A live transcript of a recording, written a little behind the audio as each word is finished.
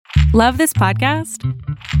Love this podcast?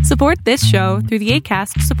 Support this show through the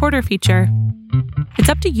Acast supporter feature. It's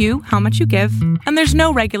up to you how much you give, and there's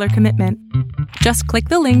no regular commitment. Just click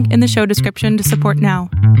the link in the show description to support now.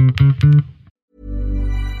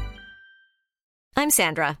 I'm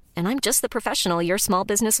Sandra, and I'm just the professional your small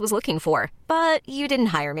business was looking for. But you didn't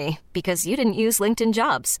hire me because you didn't use LinkedIn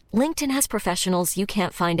Jobs. LinkedIn has professionals you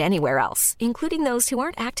can't find anywhere else, including those who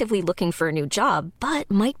aren't actively looking for a new job, but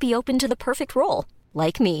might be open to the perfect role,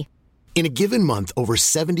 like me. In a given month, over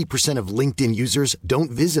 70% of LinkedIn users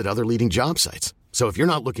don't visit other leading job sites. So if you're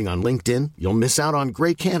not looking on LinkedIn, you'll miss out on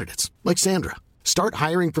great candidates like Sandra. Start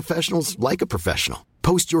hiring professionals like a professional.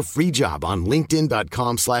 Post your free job on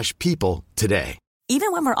linkedin.com/people today.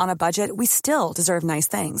 Even when we're on a budget, we still deserve nice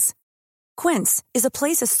things. Quince is a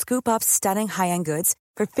place to scoop up stunning high-end goods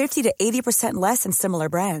for 50 to 80% less than similar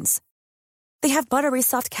brands. They have buttery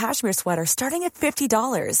soft cashmere sweaters starting at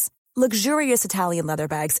 $50, luxurious Italian leather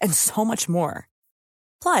bags, and so much more.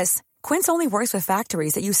 Plus, Quince only works with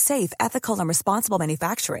factories that use safe, ethical, and responsible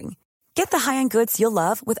manufacturing. Get the high-end goods you'll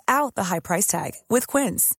love without the high price tag with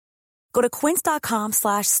Quince. Go to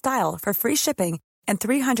quince.com/style for free shipping and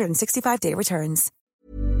 365-day returns.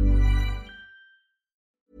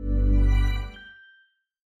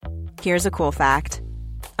 Here's a cool fact.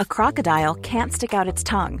 A crocodile can't stick out its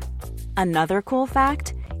tongue. Another cool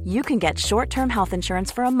fact, you can get short-term health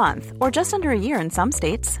insurance for a month or just under a year in some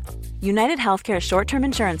states. United Healthcare short-term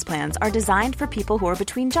insurance plans are designed for people who are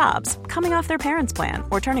between jobs, coming off their parents' plan,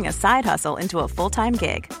 or turning a side hustle into a full-time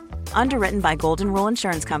gig. Underwritten by Golden Rule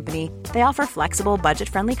Insurance Company, they offer flexible,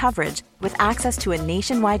 budget-friendly coverage with access to a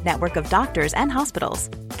nationwide network of doctors and hospitals.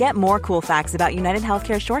 Get more cool facts about United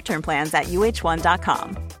Healthcare short-term plans at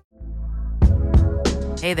uh1.com.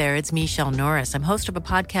 Hey there, it's Michelle Norris. I'm host of a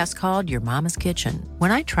podcast called Your Mama's Kitchen.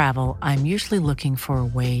 When I travel, I'm usually looking for a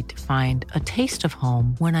way to find a taste of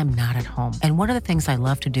home when I'm not at home. And one of the things I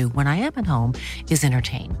love to do when I am at home is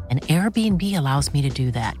entertain. And Airbnb allows me to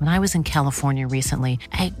do that. When I was in California recently,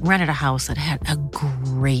 I rented a house that had a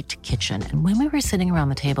great kitchen. And when we were sitting around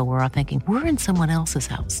the table, we were all thinking, we're in someone else's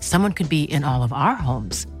house. Someone could be in all of our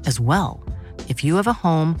homes as well. If you have a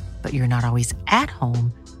home, but you're not always at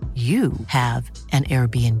home, you have an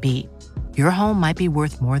Airbnb. Your home might be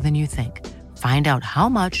worth more than you think. Find out how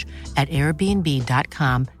much at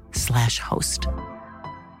airbnb.com/host.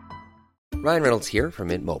 Ryan Reynolds here from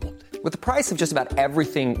Mint Mobile. With the price of just about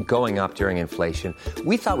everything going up during inflation,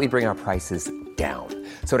 we thought we'd bring our prices down.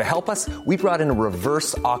 So to help us, we brought in a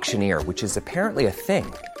reverse auctioneer, which is apparently a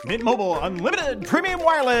thing. Mint Mobile Unlimited Premium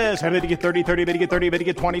Wireless. How to get 30, 30, bit to get 30, bit to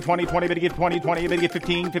get 20, 20, 20, bit to get 20, 20, bit to get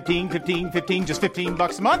 15, 15, 15, 15, just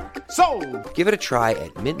 $15 a month? Sold! Give it a try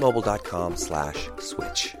at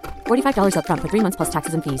mintmobile.com/switch. $45 up front for 3 months plus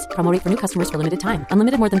taxes and fees. Promo rate for new customers for limited time.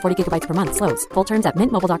 Unlimited more than 40 gigabytes per month. Slows full terms at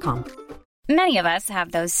mintmobile.com. Many of us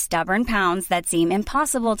have those stubborn pounds that seem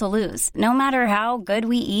impossible to lose, no matter how good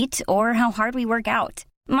we eat or how hard we work out.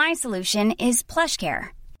 My solution is PlushCare.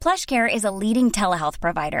 PlushCare is a leading telehealth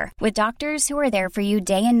provider with doctors who are there for you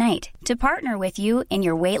day and night to partner with you in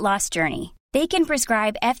your weight loss journey. They can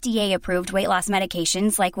prescribe FDA-approved weight loss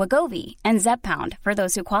medications like Wegovy and Zepbound for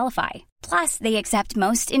those who qualify. Plus, they accept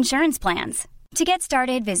most insurance plans. To get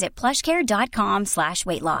started, visit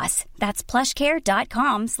plushcare.com/weightloss. That's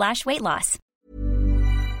plushcare.com/weightloss.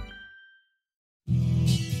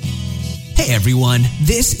 Hey everyone,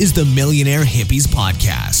 this is the Millionaire Hippies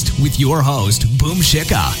Podcast with your host, Boom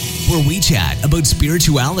Shikha, where we chat about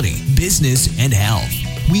spirituality, business, and health.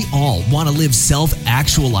 We all want to live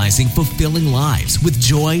self-actualizing, fulfilling lives with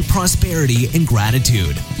joy, prosperity, and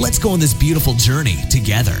gratitude. Let's go on this beautiful journey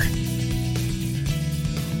together.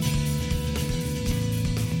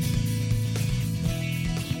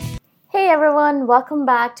 Hey everyone, welcome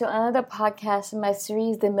back to another podcast in my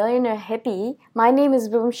series, The Millionaire Hippie. My name is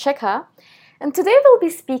Boom Shikha, and today we'll be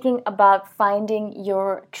speaking about finding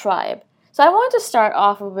your tribe. So I want to start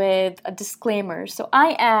off with a disclaimer. So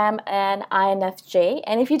I am an INFJ,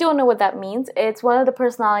 and if you don't know what that means, it's one of the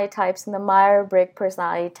personality types in the Myers-Briggs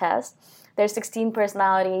personality test. There's 16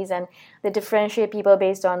 personalities, and they differentiate people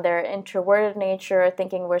based on their introverted nature,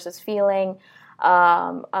 thinking versus feeling,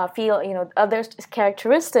 other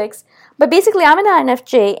characteristics. But basically, I'm an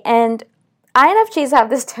INFJ, and INFJs have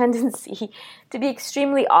this tendency to be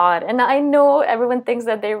extremely odd. And I know everyone thinks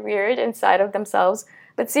that they're weird inside of themselves,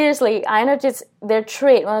 but seriously, INFJs,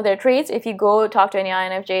 one of their traits, if you go talk to any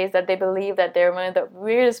INFJs, that they believe that they're one of the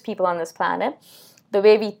weirdest people on this planet. The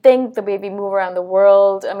way we think, the way we move around the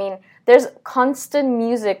world. I mean, there's constant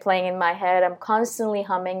music playing in my head. I'm constantly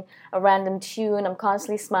humming a random tune. I'm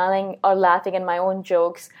constantly smiling or laughing at my own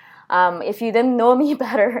jokes. If you didn't know me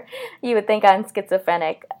better, you would think I'm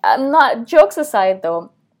schizophrenic. I'm not. Jokes aside,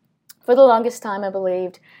 though, for the longest time I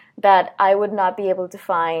believed that I would not be able to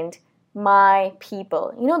find my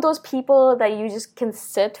people. You know, those people that you just can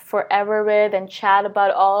sit forever with and chat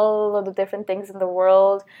about all of the different things in the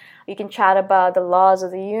world. You can chat about the laws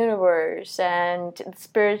of the universe and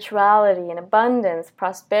spirituality and abundance,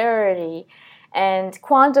 prosperity, and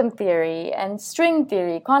quantum theory and string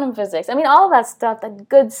theory, quantum physics. I mean, all that stuff, that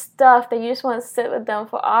good stuff that you just want to sit with them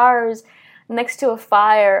for hours next to a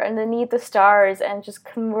fire underneath the stars and just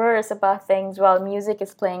converse about things while music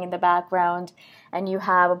is playing in the background and you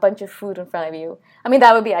have a bunch of food in front of you. I mean,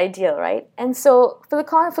 that would be ideal, right? And so for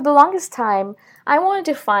the longest time, I wanted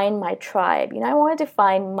to find my tribe. You know, I wanted to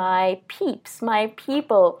find my peeps, my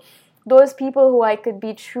people, those people who I could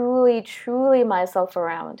be truly, truly myself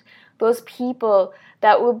around. Those people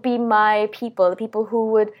that would be my people, the people who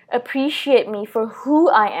would appreciate me for who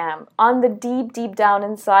I am on the deep, deep down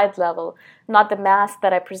inside level, not the mask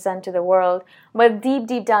that I present to the world, but deep,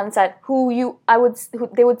 deep down inside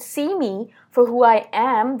they would see me for who I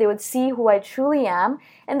am, they would see who I truly am,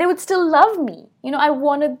 and they would still love me. You know, I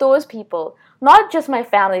wanted those people, not just my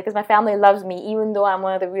family, because my family loves me, even though I'm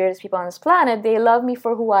one of the weirdest people on this planet. They love me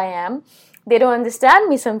for who I am. They don't understand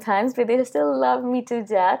me sometimes, but they still love me to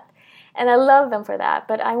death. And I love them for that.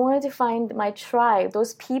 But I wanted to find my tribe,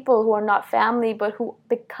 those people who are not family, but who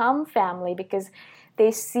become family because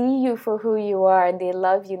they see you for who you are and they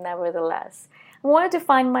love you nevertheless. I wanted to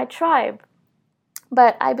find my tribe.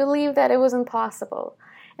 But I believe that it was impossible.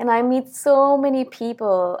 And I meet so many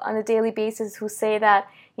people on a daily basis who say that,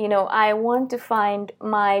 you know, I want to find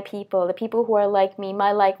my people, the people who are like me,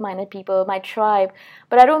 my like-minded people, my tribe.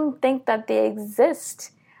 But I don't think that they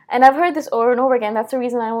exist. And I've heard this over and over again. That's the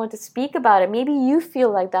reason I want to speak about it. Maybe you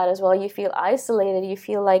feel like that as well. You feel isolated. You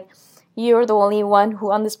feel like you're the only one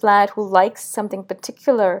who on this planet who likes something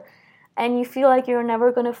particular. And you feel like you're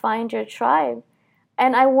never going to find your tribe.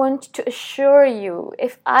 And I want to assure you,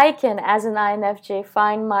 if I can, as an INFJ,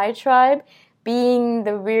 find my tribe, being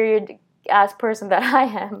the weird-ass person that I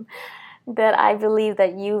am, that I believe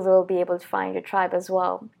that you will be able to find your tribe as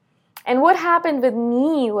well. And what happened with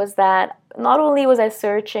me was that not only was I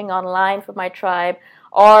searching online for my tribe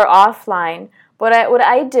or offline, but what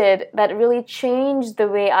I did that really changed the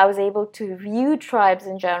way I was able to view tribes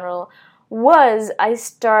in general was I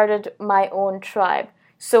started my own tribe.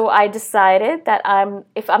 So I decided that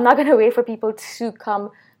if I'm not going to wait for people to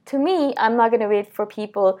come to me, I'm not going to wait for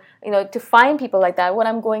people, you know, to find people like that. What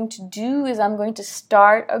I'm going to do is I'm going to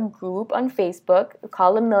start a group on Facebook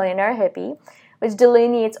called The Millionaire Hippie, which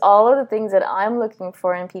delineates all of the things that I'm looking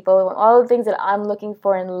for in people, all the things that I'm looking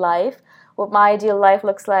for in life, what my ideal life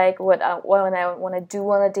looks like, what I want to do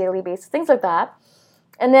on a daily basis, things like that.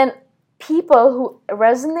 And then people who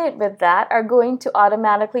resonate with that are going to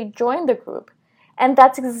automatically join the group. And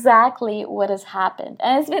that's exactly what has happened.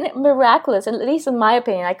 And it's been miraculous, at least in my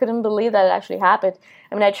opinion. I couldn't believe that it actually happened.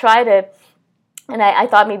 I mean, I tried it, and I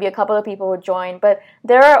thought maybe a couple of people would join. But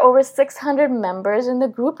there are over 600 members in the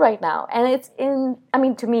group right now.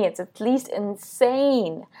 And to me, it's at least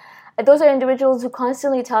insane. Those are individuals who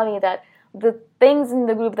constantly tell me that the things in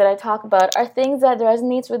the group that I talk about are things that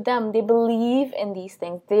resonates with them. They believe in these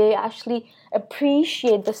things. They actually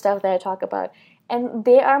appreciate the stuff that I talk about. And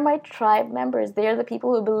they are my tribe members. They are the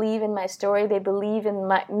people who believe in my story. They believe in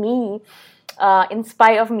me, in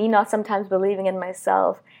spite of me not sometimes believing in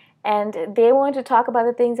myself. And they want to talk about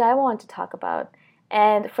the things I want to talk about.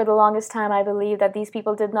 And for the longest time, I believed that these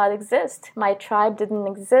people did not exist. My tribe didn't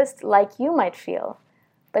exist like you might feel.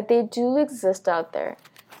 But they do exist out there.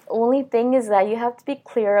 The only thing is that you have to be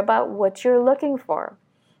clear about what you're looking for.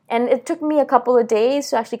 And it took me a couple of days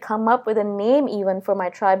to actually come up with a name even for my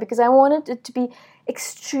tribe because I wanted it to be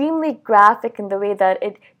extremely graphic in the way that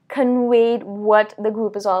it conveyed what the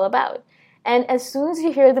group is all about. And as soon as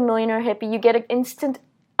you hear The Millionaire Hippie, you get an instant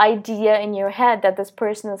idea in your head that this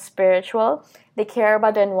person is spiritual, they care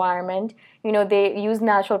about the environment, you know, they use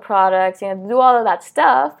natural products, you know, do all of that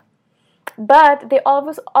stuff. But they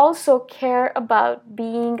always also care about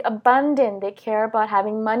being abundant. They care about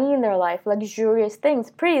having money in their life, luxurious things,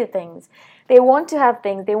 pretty things. They want to have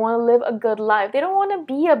things. They want to live a good life. They don't want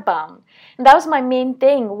to be a bum. And that was my main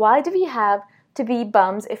thing. Why do we have to be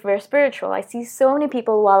bums if we're spiritual? I see so many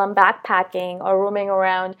people while I'm backpacking or roaming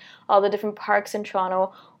around all the different parks in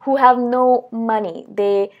Toronto who have no money.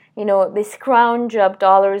 They scrounge up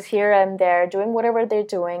dollars here and there, doing whatever they're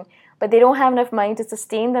doing, but they don't have enough money to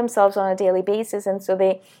sustain themselves on a daily basis, and so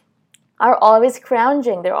they are always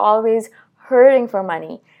scrounging. They're always hurting for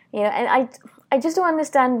money. You know, and I just don't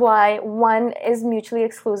understand why one is mutually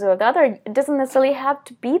exclusive of the other. It doesn't necessarily have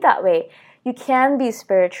to be that way. You can be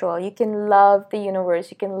spiritual. You can love the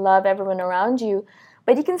universe. You can love everyone around you,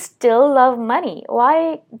 but you can still love money.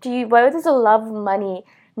 Why does a love of money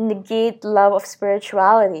negate love of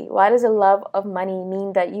spirituality? Why does a love of money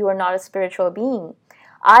mean that you are not a spiritual being?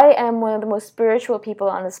 I am one of the most spiritual people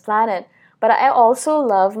on this planet, but I also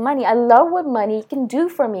love money. I love what money can do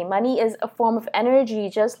for me. Money is a form of energy,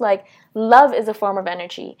 just like love is a form of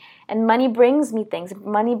energy. And money brings me things.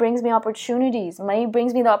 Money brings me opportunities. Money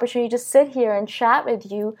brings me the opportunity to sit here and chat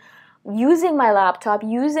with you using my laptop,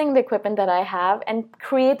 using the equipment that I have, and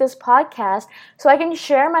create this podcast so I can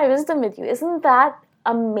share my wisdom with you. Isn't that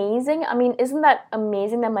amazing? I mean, isn't that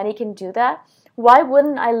amazing that money can do that? Why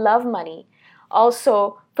wouldn't I love money?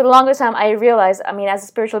 Also, for the longest time, I realized, as a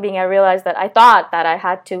spiritual being, I realized that I thought that I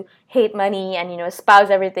had to hate money and, espouse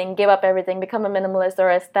everything, give up everything, become a minimalist or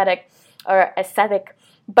ascetic.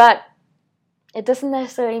 But it doesn't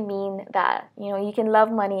necessarily mean that, you can love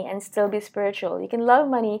money and still be spiritual. You can love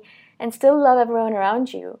money and still love everyone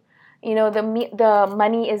around you. The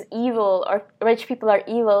money is evil or rich people are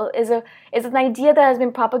evil is an idea that has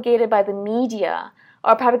been propagated by the media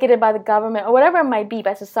or propagated by the government or whatever it might be,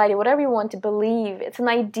 by society, whatever you want to believe. It's an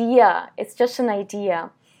idea. It's just an idea.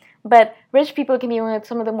 But rich people can be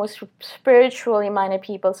some of the most spiritually minded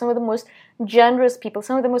people, some of the most generous people,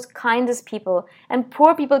 some of the most kindest people. And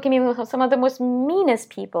poor people can be some of the most meanest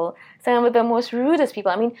people, some of the most rudest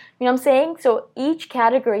people. You know what I'm saying? So each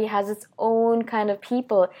category has its own kind of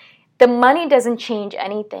people. The money doesn't change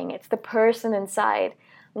anything. It's the person inside.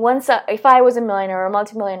 If I was a millionaire or a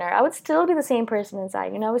multimillionaire, I would still be the same person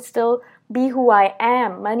inside. I would still be who I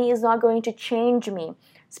am. Money is not going to change me.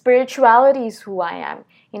 Spirituality is who I am.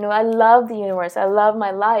 I love the universe. I love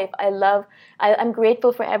my life. I'm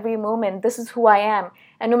grateful for every moment. This is who I am.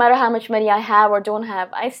 And no matter how much money I have or don't have,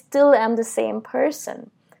 I still am the same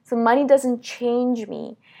person. So money doesn't change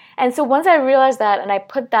me. And so once I realized that and I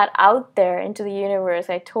put that out there into the universe,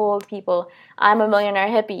 I told people, I'm a millionaire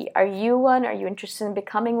hippie. Are you one? Are you interested in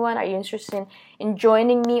becoming one? Are you interested in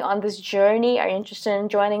joining me on this journey? Are you interested in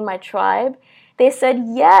joining my tribe? They said,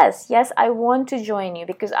 yes, I want to join you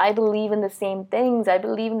because I believe in the same things. I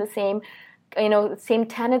believe in the same, same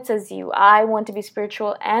tenets as you. I want to be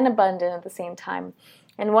spiritual and abundant at the same time.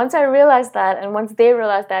 And once I realized that, and once they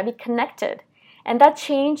realized that, we connected. And that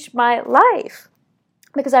changed my life.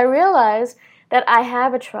 Because I realized that I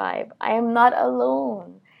have a tribe. I am not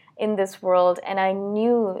alone in this world. And I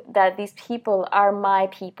knew that these people are my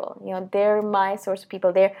people. They're my source of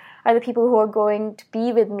people. They are the people who are going to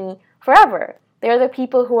be with me forever. They're the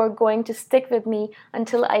people who are going to stick with me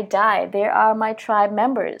until I die. They are my tribe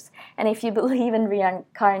members. And if you believe in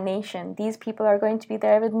reincarnation, these people are going to be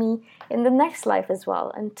there with me in the next life as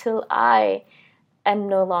well, until I am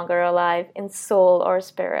no longer alive in soul or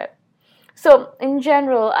spirit. So, in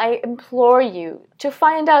general, I implore you to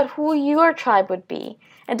find out who your tribe would be.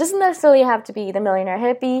 It doesn't necessarily have to be the millionaire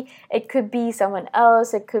hippie. It could be someone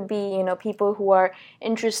else. It could be, people who are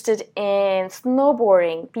interested in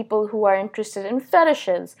snowboarding, people who are interested in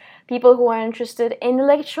fetishes, people who are interested in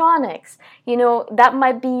electronics. That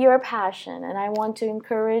might be your passion, and I want to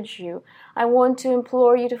encourage you. I want to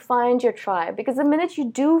implore you to find your tribe, because the minute you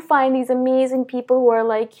do find these amazing people who are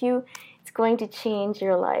like you, it's going to change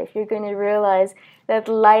your life. You're going to realize that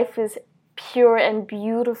life is pure and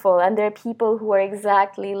beautiful, and there are people who are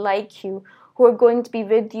exactly like you who are going to be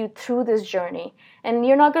with you through this journey, and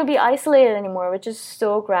you're not going to be isolated anymore, which is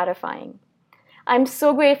so gratifying. I'm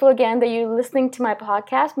so grateful again that you're listening to my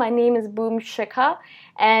podcast. My name is Boom Shikha,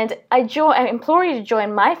 and I implore you to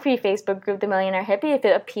join my free Facebook group, The Millionaire Hippie, if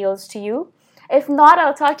it appeals to you. If not,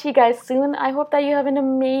 I'll talk to you guys soon. I hope that you have an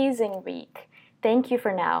amazing week. Thank you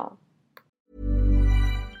for now.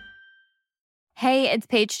 Hey, it's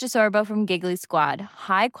Paige DeSorbo from Giggly Squad.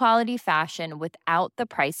 High quality fashion without the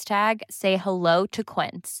price tag. Say hello to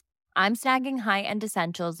Quince. I'm snagging high-end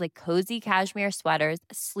essentials like cozy cashmere sweaters,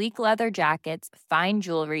 sleek leather jackets, fine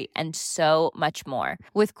jewelry, and so much more.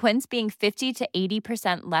 With Quince being 50 to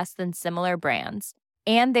 80% less than similar brands.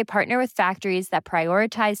 And they partner with factories that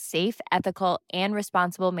prioritize safe, ethical, and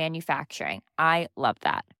responsible manufacturing. I love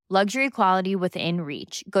that. Luxury quality within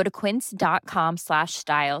reach. Go to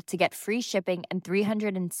quince.com/style to get free shipping and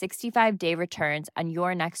 365-day returns on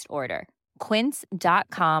your next order.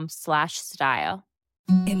 Quince.com/style.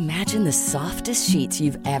 Imagine Imagine the softest sheets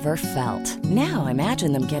you've ever felt. Now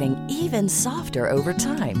imagine them getting even softer over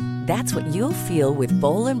time. That's what you'll feel with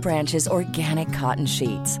Boll & Branch's organic cotton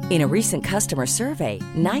sheets. In a recent customer survey,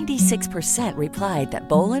 96% replied that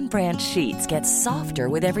Boll & Branch sheets get softer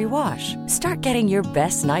with every wash. Start getting your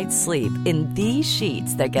best night's sleep in these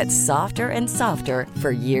sheets that get softer and softer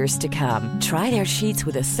for years to come. Try their sheets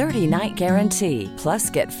with a 30-night guarantee. Plus,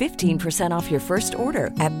 get 15% off your first order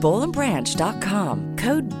at bollandbranch.com.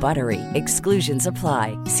 Code BUTTERY. Exclusions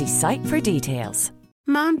apply. See site for details.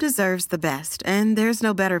 Mom deserves the best, and there's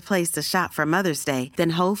no better place to shop for Mother's Day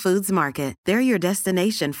than Whole Foods Market. They're your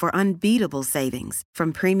destination for unbeatable savings,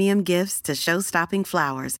 from premium gifts to show-stopping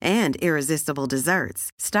flowers and irresistible desserts.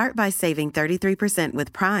 Start by saving 33%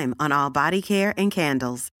 with Prime on all body care and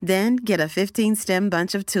candles. Then get a 15-stem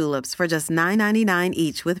bunch of tulips for just $9.99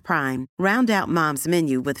 each with Prime. Round out Mom's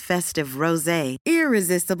menu with festive rosé,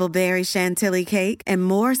 irresistible berry chantilly cake, and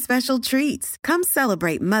more special treats. Come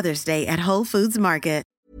celebrate Mother's Day at Whole Foods Market